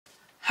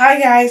Hi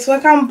guys,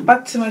 welcome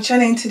back to my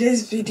channel. In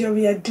today's video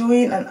we are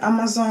doing an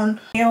Amazon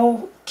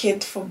nail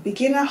kit for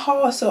beginner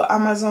haul. So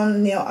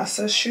Amazon nail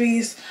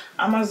accessories,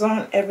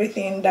 Amazon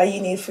everything that you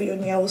need for your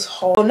nails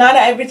haul. So now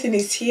that everything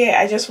is here,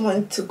 I just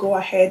want to go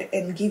ahead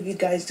and give you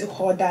guys the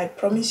haul that I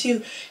promised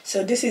you.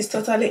 So this is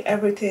totally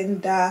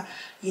everything that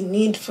you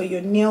need for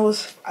your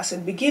nails as a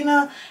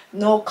beginner.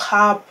 No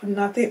cap,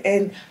 nothing,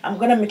 and I'm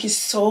gonna make it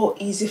so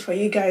easy for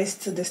you guys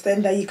to the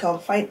extent that you can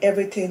find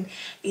everything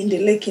in the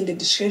link in the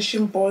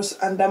description box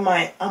under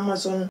my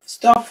Amazon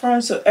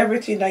storefront. So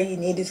everything that you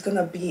need is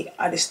gonna be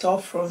at the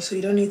storefront, so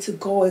you don't need to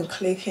go and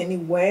click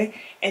anywhere.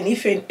 And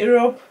if you're in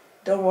Europe,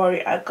 don't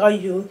worry, I got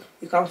you.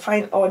 You can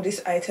find all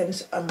these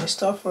items on my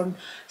storefront.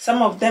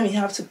 Some of them you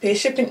have to pay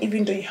shipping.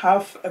 Even though you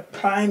have a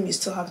Prime, you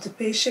still have to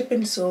pay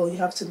shipping, so you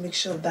have to make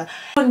sure that.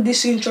 I want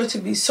this intro to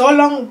be so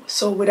long,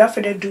 so without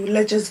further ado,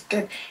 let's just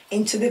get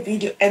into the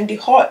video. And the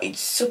haul is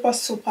super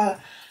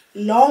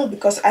long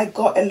because I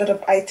got a lot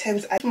of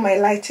items. My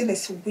lighting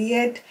is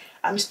weird.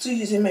 I'm still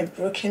using my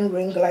broken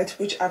ring light,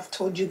 which I've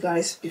told you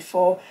guys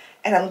before,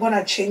 and I'm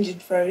gonna change it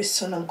very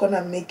soon. I'm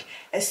gonna make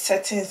a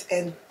settings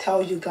and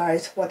tell you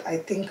guys what I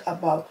think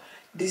about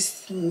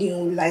this new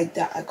light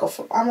that I got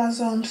from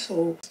Amazon.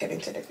 So let's get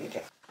into the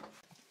video.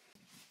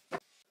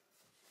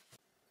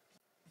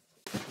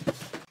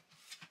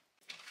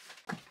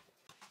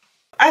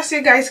 As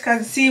you guys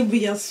can see,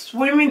 we are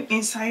swimming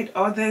inside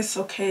others.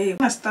 Okay, I'm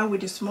gonna start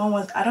with the small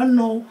ones. I don't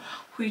know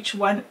which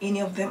one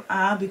any of them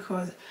are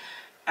because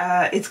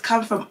it's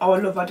come from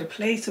all over the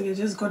place. So we're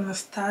just gonna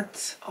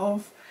start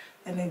off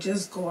and then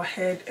just go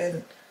ahead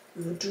and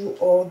we'll do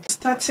all.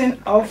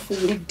 Starting off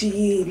with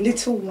the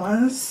little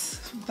ones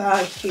that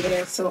are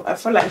here. So I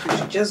feel like we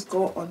should just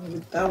go on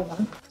with that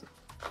one.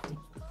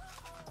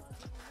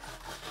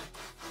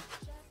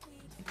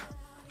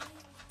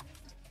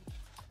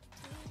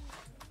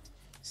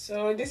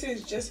 So this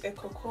is just a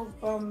cocoa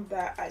bomb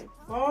that I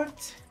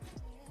bought.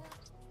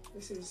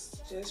 This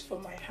is just for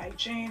my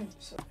hygiene.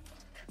 So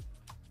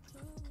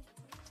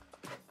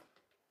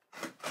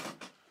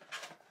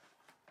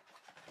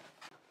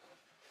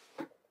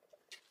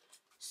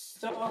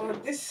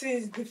this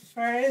is the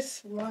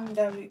first one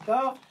that we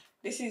got.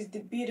 This is the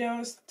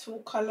Beatles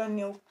 2-color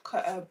nail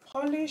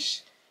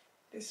polish.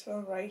 This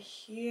one right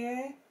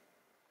here.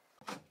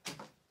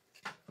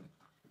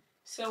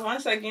 So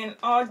once again,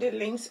 all the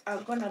links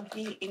are gonna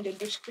be in the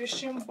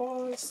description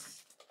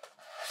box.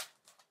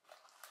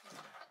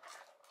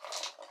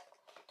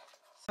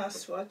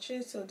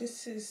 Swatches. So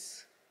this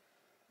is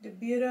the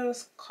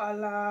Beatles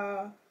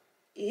color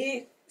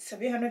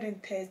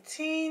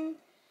A713,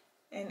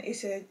 and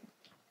it's a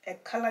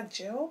color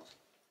gel.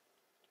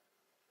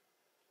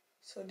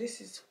 So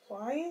this is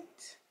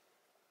white.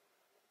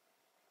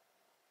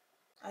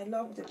 I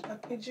love the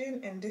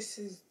packaging, and this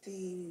is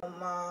the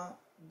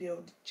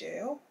Build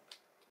gel.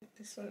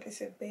 This one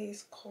is a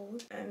base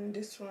coat, and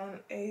this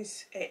one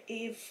is a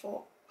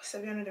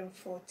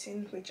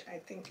A714, which I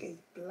think is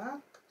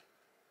black.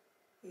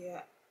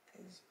 Yeah,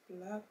 it's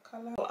black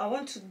color. So I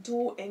want to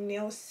do a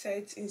nail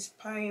set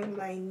inspiring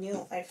my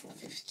new iPhone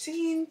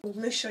 15.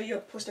 Make sure your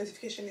post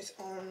notification is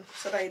on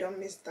so that you don't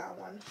miss that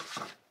one.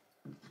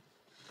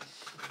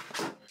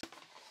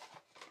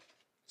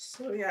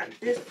 So yeah,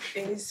 this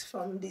is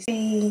from this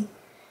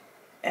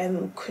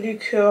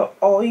Curicure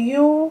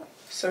oil.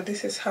 So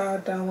this is how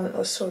that one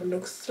also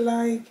looks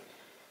like.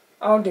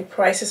 All the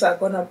prices are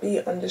gonna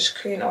be on the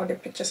screen. All the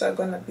pictures are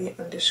gonna be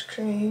on the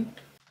screen.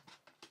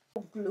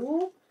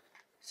 Glue.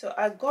 So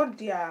I got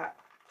their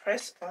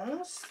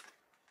press-ons,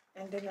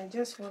 and then I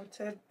just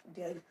wanted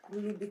their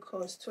glue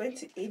because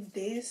 28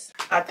 days.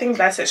 I think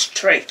that's a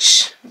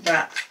stretch,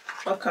 but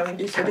what can we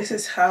do? So this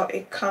is how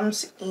it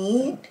comes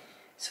in.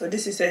 So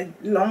this is a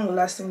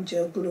long-lasting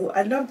gel glue.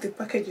 I love the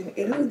packaging.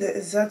 It looks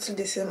exactly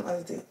the same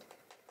as the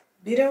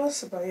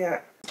Beatles, but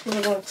yeah,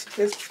 I'm going to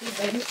just put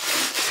them.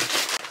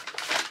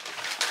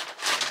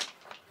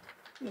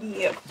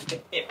 Yep.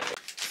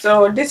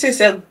 So this is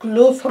a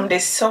glue from the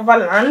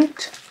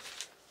Silverland.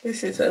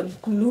 This is a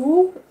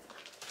glue,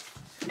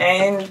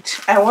 and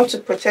I want to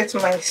protect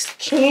my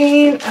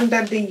skin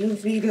under the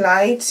UV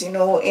lights. You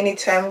know,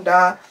 anytime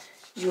that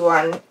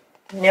your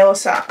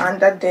nails are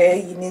under there,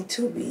 you need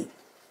to be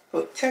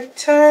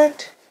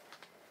protected.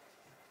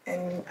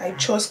 And I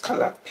chose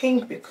color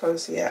pink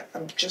because yeah,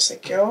 I'm just a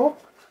girl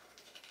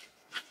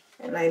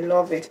and I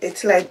love it.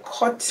 It's like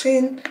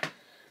cotton,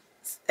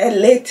 a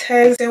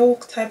latex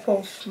silk type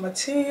of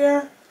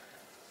material,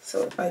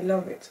 so I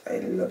love it. I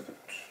love it.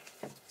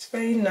 It's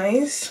very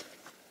nice.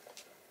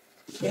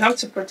 You have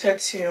to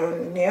protect your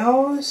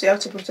nails, you have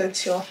to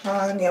protect your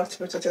hand, you have to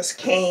protect your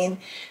skin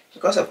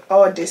because of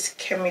all these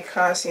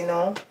chemicals, you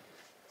know.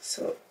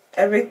 So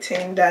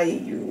everything that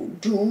you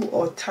do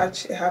or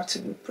touch, you have to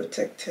be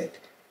protected.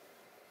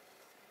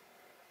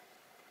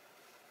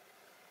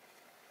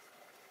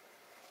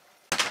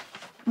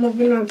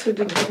 Moving on to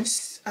the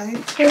next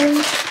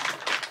item.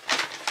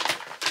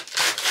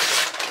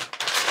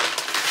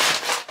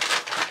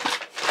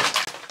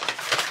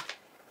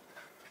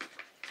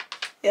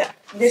 Yeah,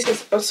 this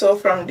is also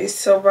from the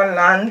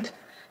Silverland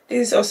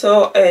This is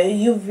also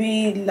a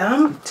UV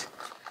lamp,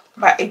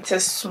 but it's a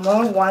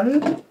small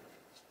one.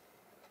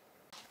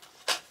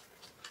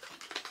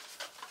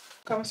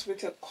 Comes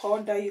with a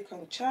cord that you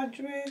can charge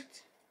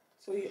with,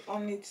 so you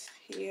on it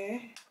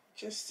here,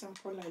 just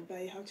simple like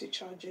that. You have to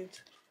charge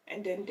it,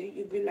 and then the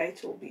UV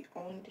light will be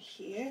on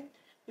here,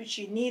 which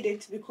you need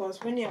it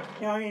because when you're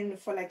curing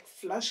for like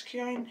flash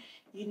curing,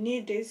 you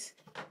need this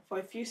for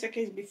a few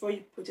seconds before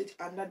you put it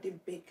under the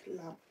big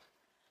lamp.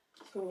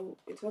 So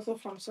it's also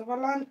from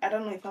Silverland. I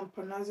don't know if I'm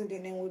pronouncing the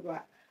name right,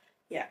 but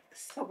yeah,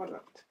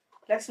 Silverland.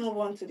 Let's move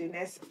on to the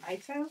next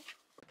item.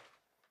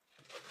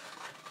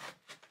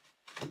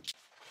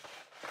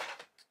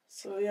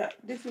 So yeah,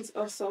 this is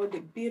also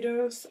the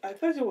Beatles. I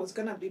thought it was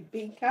gonna be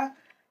bigger,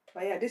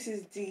 but yeah, this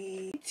is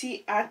the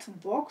Tea Art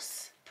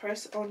box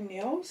press on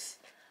nails.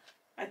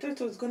 I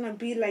thought it was gonna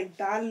be like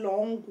that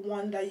long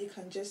one that you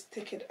can just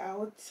take it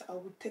out. I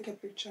will take a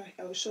picture.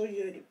 I will show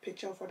you the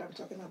picture of what I'm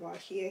talking about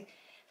here.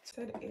 It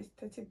said it's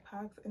 30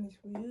 packs and it's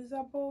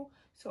reusable.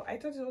 So I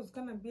thought it was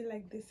gonna be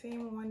like the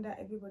same one that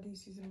everybody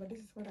is using, but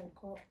this is what I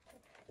got.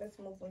 Let's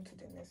move on to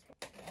the next one.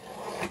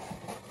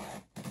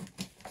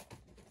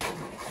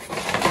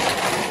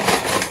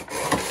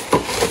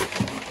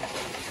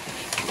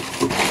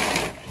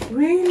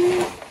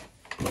 Really?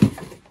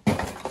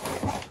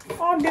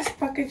 All this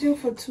packaging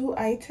for 2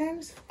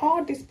 items?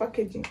 All this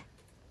packaging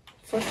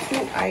for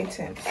 2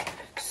 items.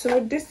 So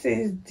this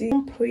is the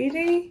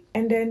Pretty,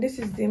 and then this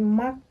is the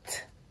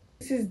Matte.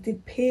 This is the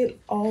Pale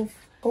of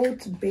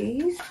Gold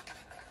Base.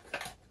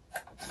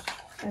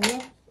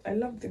 I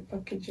love the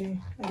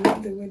packaging. I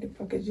love the way the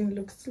packaging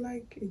looks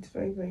like. It's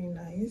very, very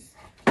nice.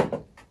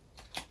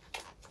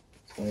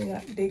 So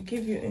yeah, they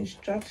give you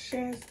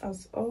instructions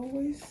as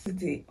always.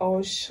 The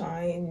All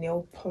Shine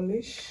nail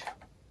polish.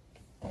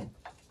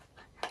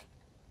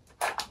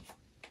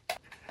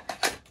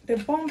 The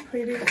Born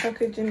Pretty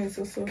packaging is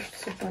also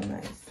super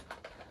nice.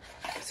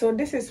 So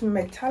this is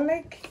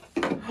metallic.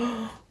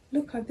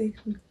 Look at the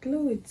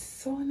glue, it's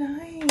so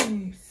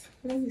nice.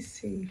 Let me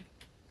see.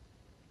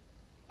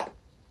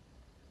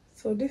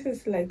 So this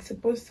is like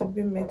supposed to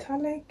be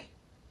metallic.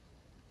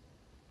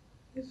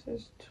 Let's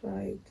just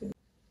try it.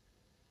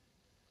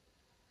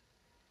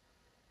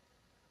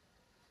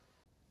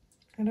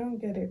 I don't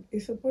get it.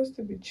 It's supposed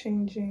to be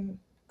changing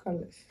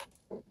colors.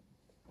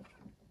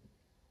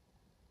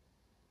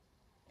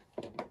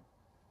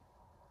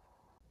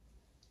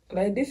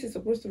 Like this is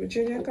supposed to be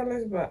changing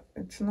colors, but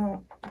it's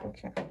not.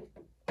 Okay.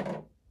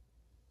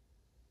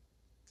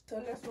 So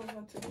let's move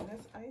on to the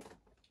next item.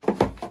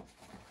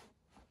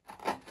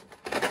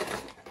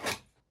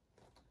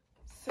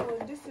 So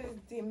this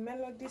is the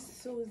Melody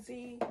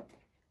Susie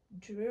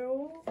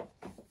drill.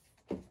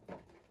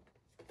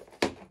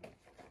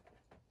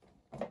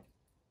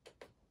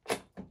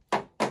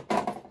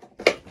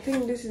 I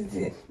think this is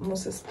the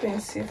most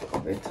expensive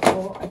of it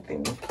all, I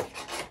think.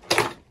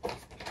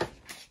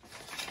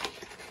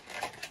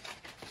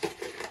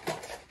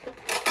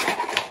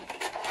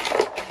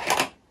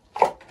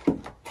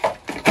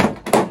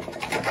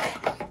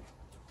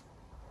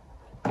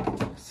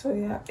 So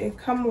yeah, it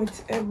comes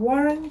with a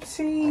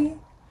warranty.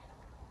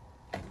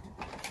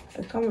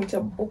 It comes with a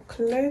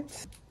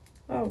booklet.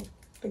 Oh,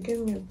 they gave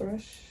me a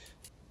brush.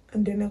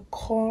 And then a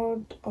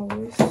cord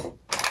always.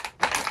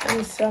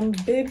 And some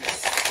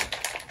bibs.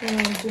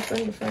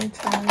 Different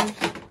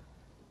types.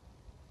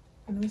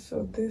 And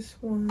also this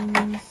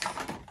ones.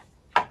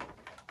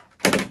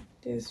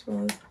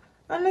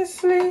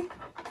 Honestly,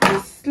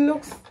 this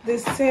looks the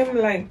same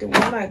like the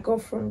one I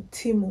got from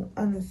Temu.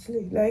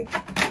 Honestly, like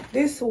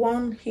this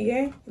one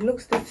here, it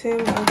looks the same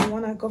as the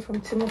one I got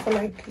from Temu for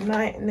like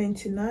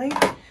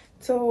 $9.99.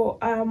 So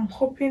I'm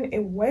hoping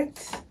it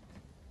works.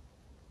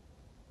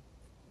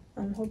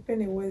 I'm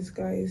hoping it works,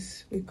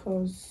 guys,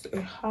 because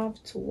it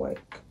have to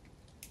work.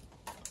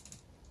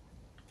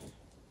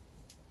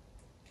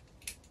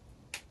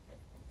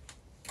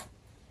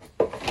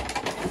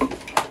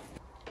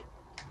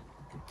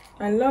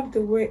 I love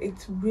the way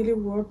it's really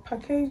well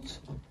packaged.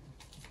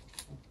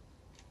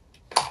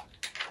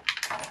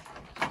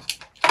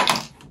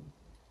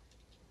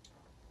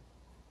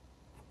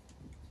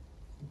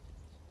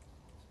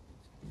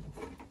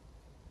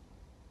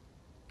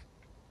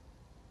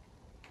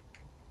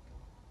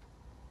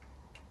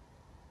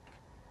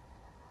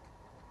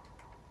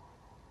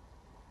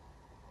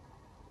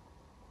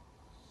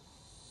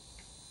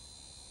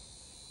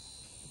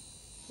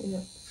 Yeah,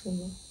 so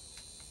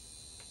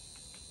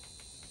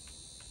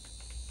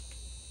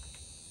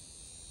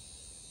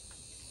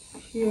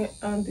here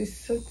are the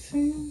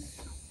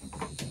settings.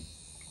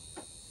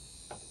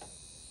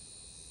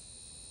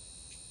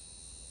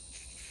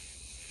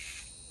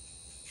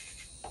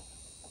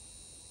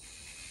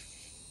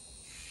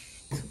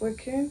 It's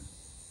working.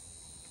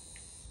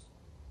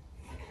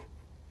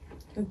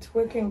 It's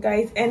working,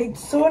 guys, and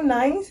it's so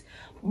nice,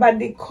 but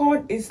the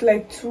cord is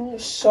like too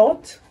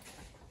short.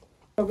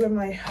 Problem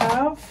I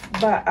have,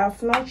 but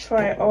I've not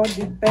tried all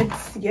the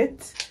beds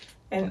yet.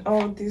 and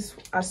all these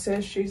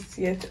accessories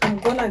yet.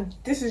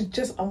 This is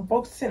just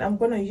unboxing. I'm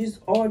gonna use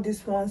all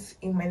these ones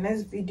in my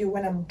next video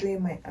when I'm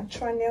doing my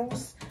actual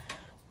nails,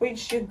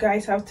 which you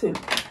guys have to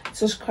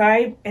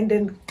subscribe and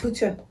then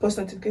put your post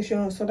notification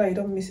on so that you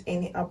don't miss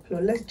any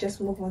upload. Let's just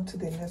move on to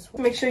the next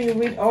one. Make sure you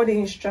read all the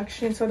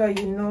instructions so that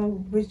you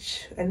know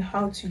which and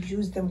how to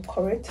use them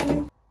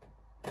correctly.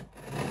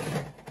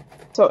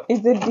 So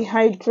it's the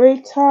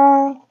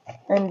dehydrator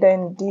and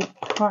then the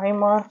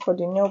primer for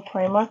the nail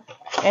primer.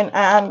 And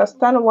I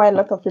understand why a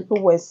lot of people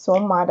were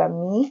so mad at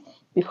me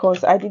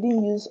because I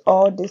didn't use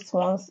all these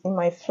ones in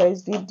my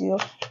first video.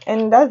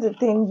 And that's the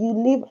thing, you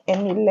live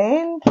and you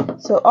learn.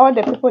 So all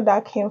the people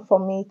that came for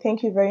me,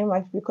 thank you very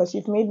much, because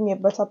you've made me a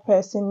better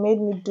person,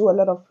 made me do a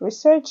lot of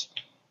research.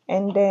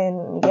 And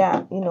then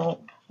yeah, you know,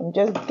 I'm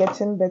just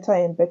getting better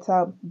and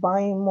better,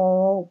 buying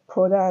more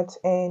products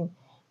and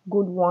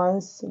good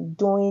ones,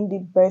 doing the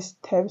best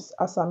steps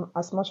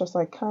as much as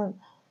I can.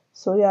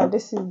 So yeah,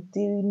 this is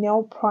the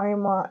nail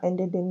primer and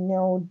then the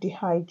nail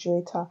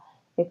dehydrator.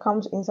 It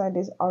comes inside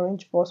this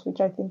orange box,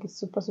 which I think is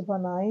super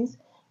nice.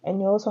 And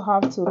you also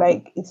have to,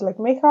 like, it's like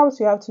makeup,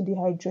 so you have to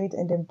dehydrate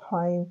and then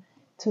prime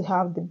to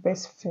have the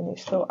best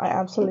finish. So I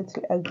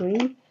absolutely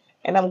agree,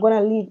 and I'm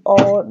gonna leave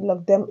all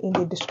of them in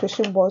the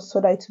description box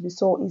so that it will be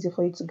so easy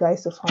for you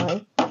guys to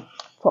find,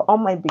 for all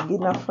my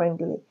beginner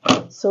friendly.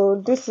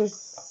 So this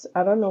is,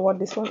 I don't know what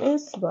this one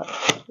is, but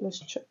let's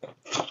check.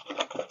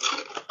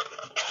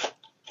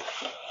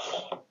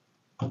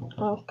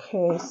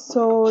 Okay,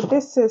 so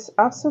this is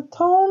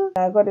acetone.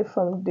 I got it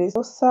from this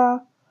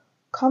Osa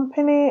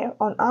company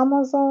on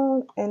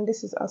Amazon, and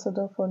this is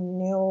acetone for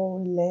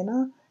nail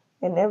liner,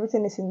 and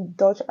everything is in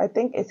Dutch. I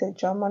think it's a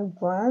German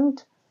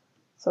brand.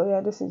 So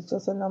yeah, this is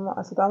just a normal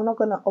acetone. I'm not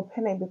gonna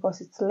open it because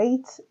it's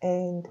late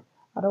and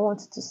I don't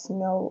want it to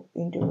smell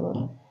in the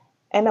room.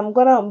 And I'm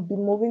gonna be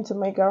moving to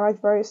my garage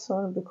very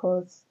soon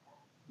because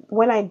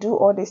when I do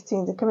all these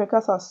things, the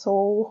chemicals are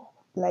so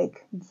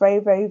like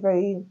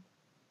very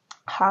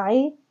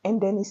high, and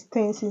then it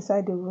stays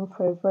inside the room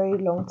for a very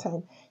long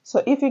time.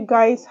 So if you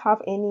guys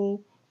have any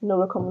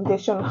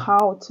recommendation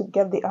how to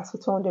get the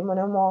acetone, the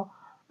monomer,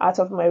 out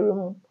of my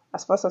room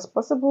as fast as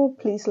possible,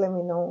 please let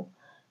me know.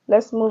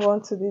 Let's move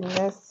on to the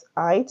next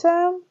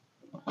item.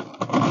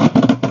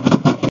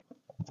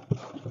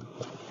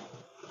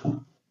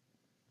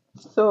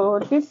 So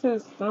this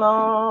is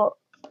not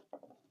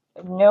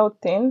a nail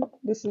thing.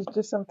 This is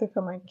just something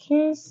for my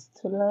kids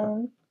to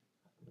learn.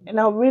 And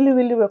I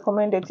really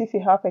recommend it if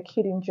you have a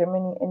kid in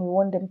Germany and you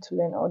want them to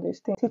learn all these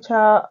things.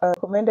 Teacher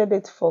recommended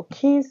it for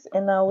kids,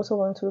 and I also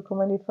want to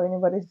recommend it for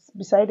anybody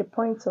beside the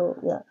point. So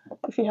yeah,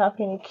 if you have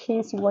any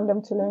kids, you want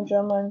them to learn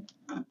German,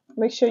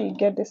 make sure you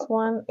get this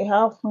one. It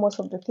have most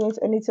of the things,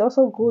 and it's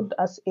also good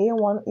as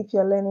A1 if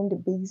you're learning the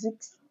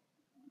basics,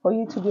 for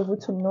you to be able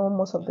to know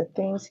most of the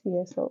things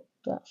here. So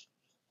yeah,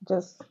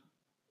 just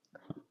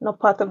not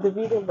part of the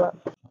video, but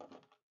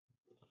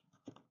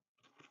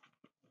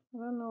I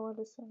don't know what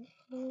this is.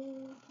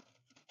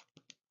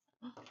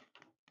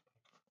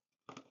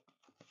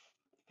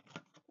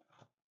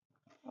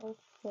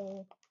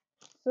 Okay,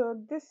 so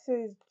this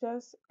is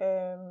just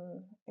a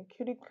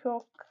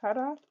cuticle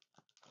cutter,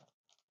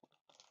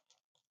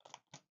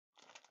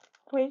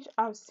 which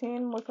I've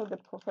seen most of the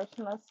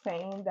professionals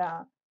saying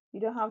that you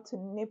don't have to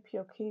nip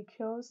your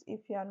cuticles if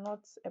you are not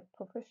a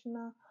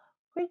professional,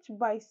 which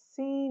by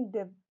seeing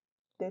the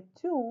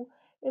tool,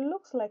 it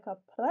looks like a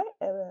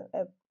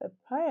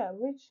plier,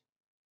 which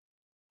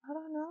I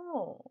don't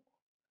know.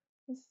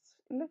 It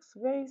looks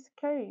very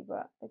scary,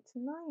 but it's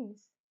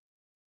nice.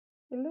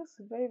 It looks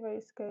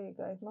very scary,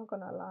 guys, not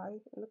gonna lie.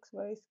 It looks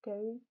very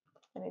scary,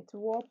 and it's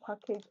well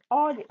packaged.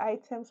 All the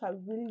items are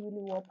really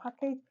well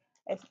packaged,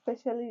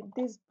 especially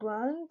this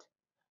brand.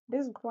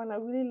 This brand, I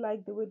really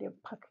like the way they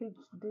package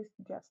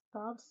their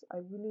stuffs. I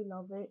really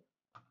love it.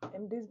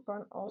 And this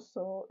brand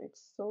also,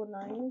 it's so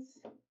nice.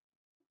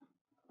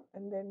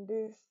 And then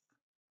this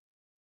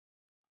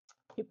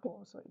people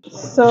also.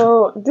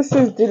 So this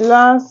is the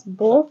last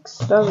box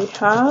that we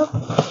have.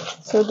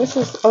 So this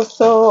is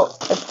also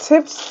a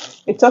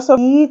tips. It's also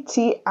ET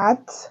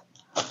at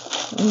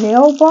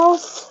Nail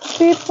Boss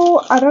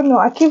people. I don't know.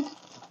 I keep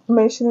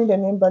mentioning the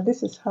name, but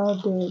this is how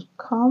they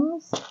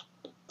comes.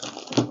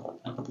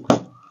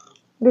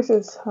 This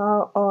is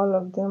how all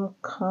of them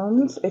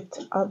comes. It's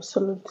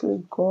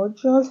absolutely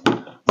gorgeous.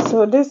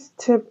 So this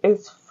tip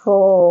is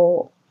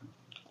for,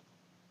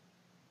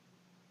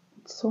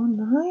 it's so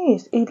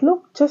nice. It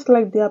looks just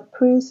like they are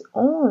prints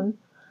on,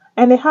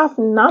 and they have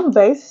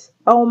numbers.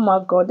 Oh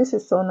my god, this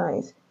is so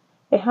nice.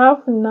 They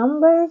have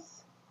numbers,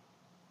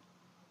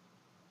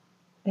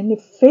 and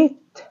it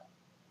fit.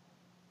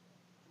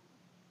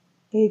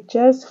 It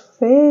just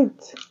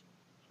fits.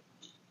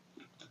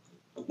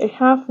 It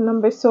have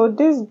numbers. So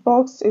this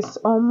box is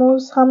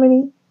almost how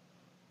many?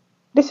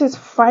 This is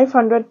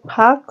 500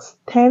 packs,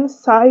 10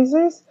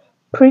 sizes,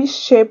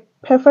 pre-shaped,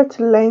 perfect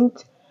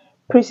length,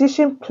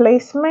 precision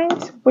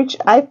placement, which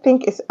I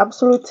think is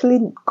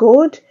absolutely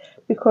good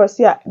because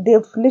yeah,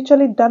 they've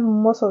literally done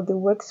most of the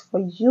works for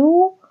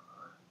you.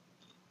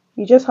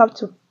 You just have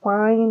to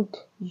find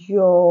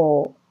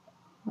your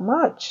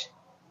match.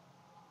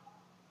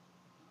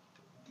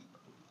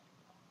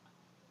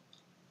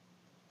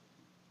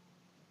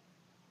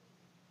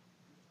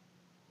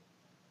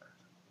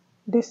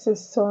 This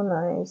is so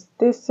nice.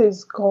 This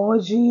is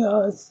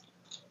gorgeous.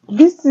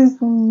 This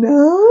is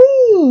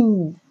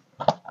nice.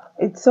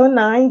 It's so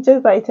nice,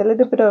 just that it's a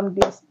little bit on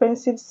the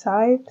expensive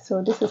side.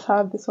 So this is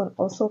how this one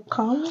also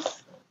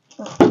comes.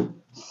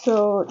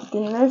 So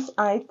the next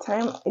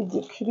item is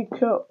the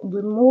cuticle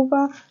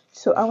remover.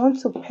 So I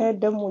want to pair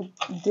them with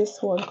this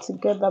one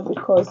together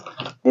because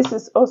this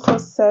is also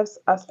serves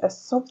as a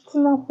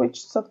softener,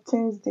 which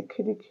softens the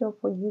cuticle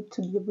for you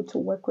to be able to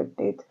work with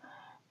it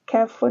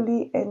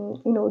carefully and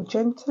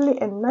gently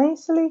and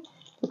nicely.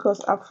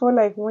 Because I feel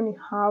like when you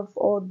have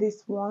all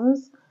these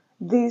ones,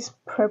 these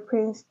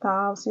prepping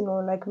stuffs,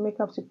 like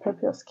makeup to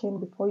prep your skin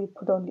before you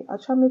put on the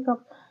actual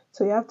makeup,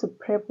 so you have to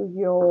prep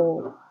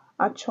your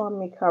actual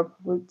makeup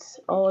with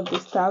all the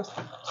stuff.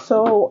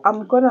 So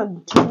I'm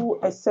gonna do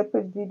a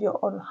separate video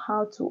on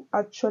how to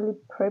actually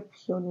prep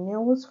your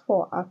nails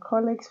for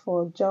acrylics,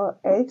 for gel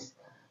X,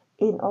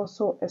 in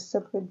also a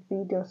separate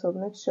video. So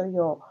make sure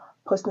your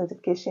post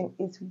notification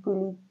is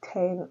really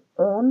turned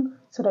on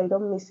so that you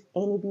don't miss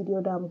any video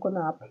that I'm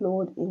gonna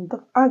upload in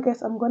the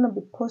August. I'm gonna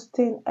be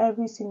posting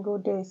every single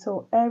day,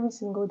 so every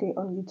single day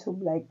on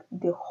YouTube, like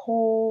the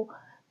whole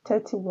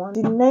 31.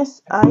 The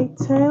next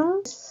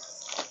item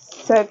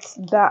set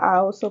that I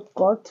also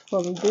got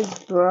from this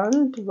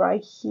brand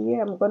right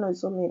here. I'm gonna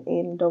zoom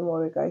in, don't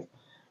worry guys.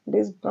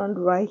 This brand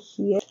right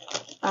here,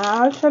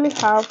 I actually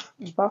have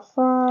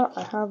buffer.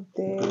 I have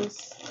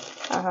this,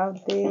 I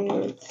have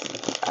this,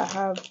 I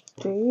have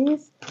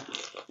this,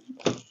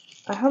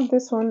 I have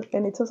this one,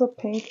 and it's also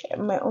pink.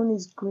 My own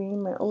is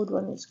green, my old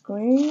one is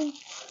green,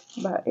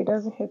 but it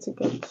doesn't hurt to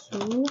get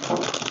two.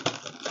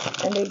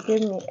 And they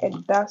gave me a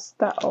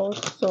duster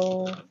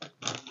also,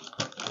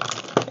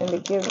 and they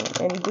gave me,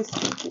 and this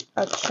is the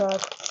actual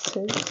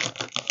tip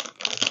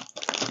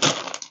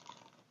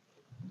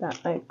that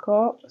I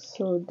got.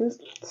 So these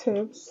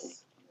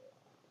tips,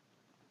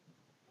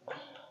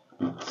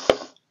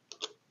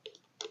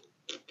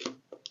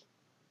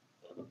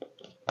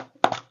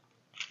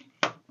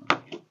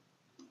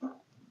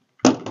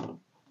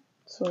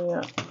 so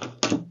yeah,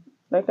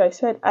 like I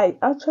said, I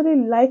actually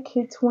like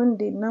it when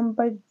they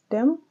numbered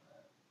them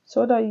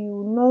so that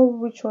you know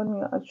which one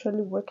you're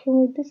actually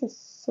working with. This is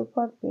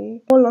super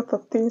big, a lot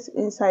of things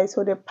inside.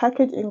 So the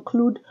package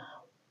include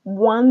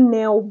one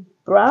nail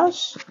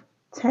brush,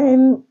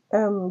 10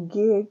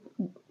 gig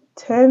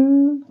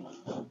 10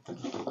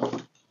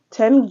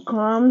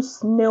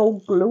 grams nail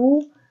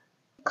glue,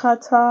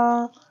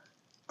 cutter,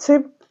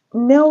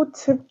 nail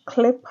tip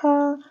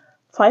clipper,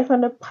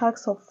 500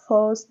 packs of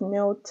false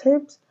nail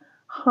tips,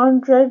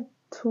 100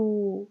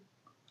 to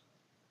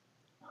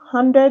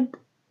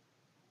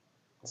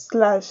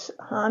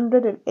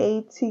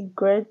 100/180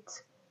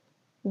 grit.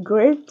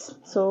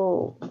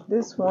 So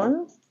this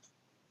one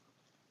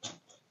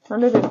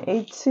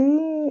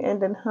 180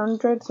 and then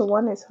 100, so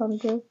one is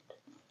 100,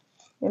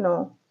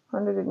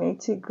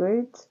 180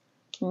 grit.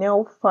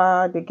 Nail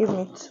file, they give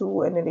me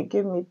two, and then they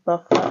give me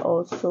buffer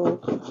also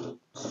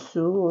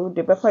two.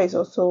 The buffer is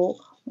also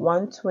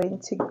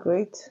 120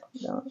 grit,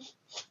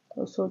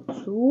 also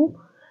two.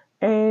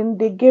 And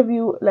they give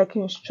you like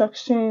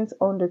instructions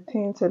on the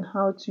things and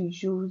how to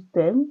use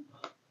them.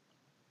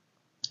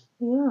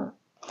 Yeah,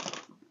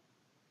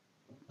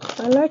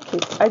 I like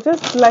it. I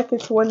just like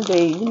it when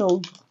they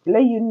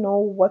let you know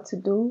what to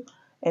do,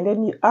 and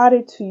then you add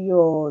it to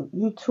your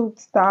YouTube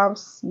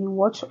stuffs. You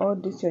watch all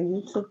this your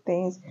YouTube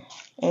things,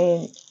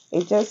 and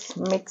it just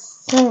makes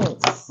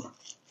sense.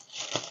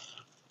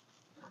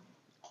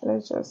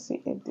 Let's just see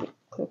if the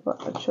clipper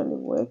actually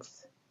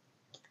works.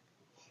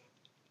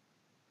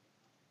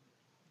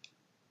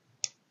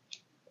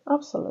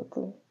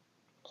 Absolutely,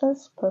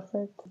 just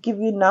perfect. Give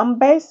you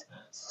numbers.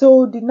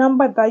 So the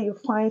number that you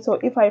find, so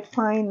if I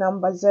find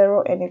number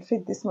 0 and it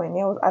fits this my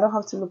nails, I don't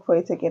have to look for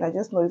it again. I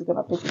just know it's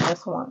gonna fit the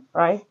next one,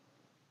 right?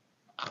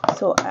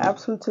 So I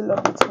absolutely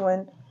love it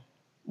when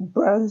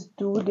brands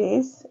do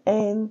this.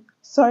 And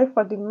sorry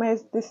for the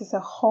mess, this is a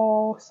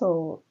haul,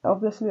 so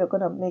obviously we're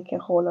gonna make a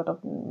whole lot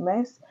of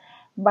mess,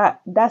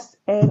 but that's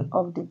end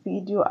of the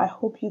video. I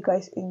hope you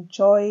guys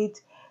enjoyed.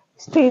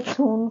 Stay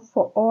tuned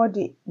for all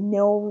the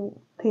nail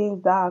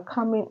things that are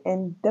coming,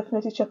 and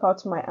definitely check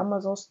out my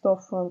Amazon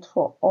storefront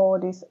for all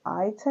these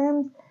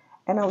items,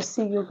 and I will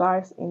see you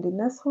guys in the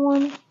next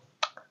one.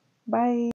 Bye.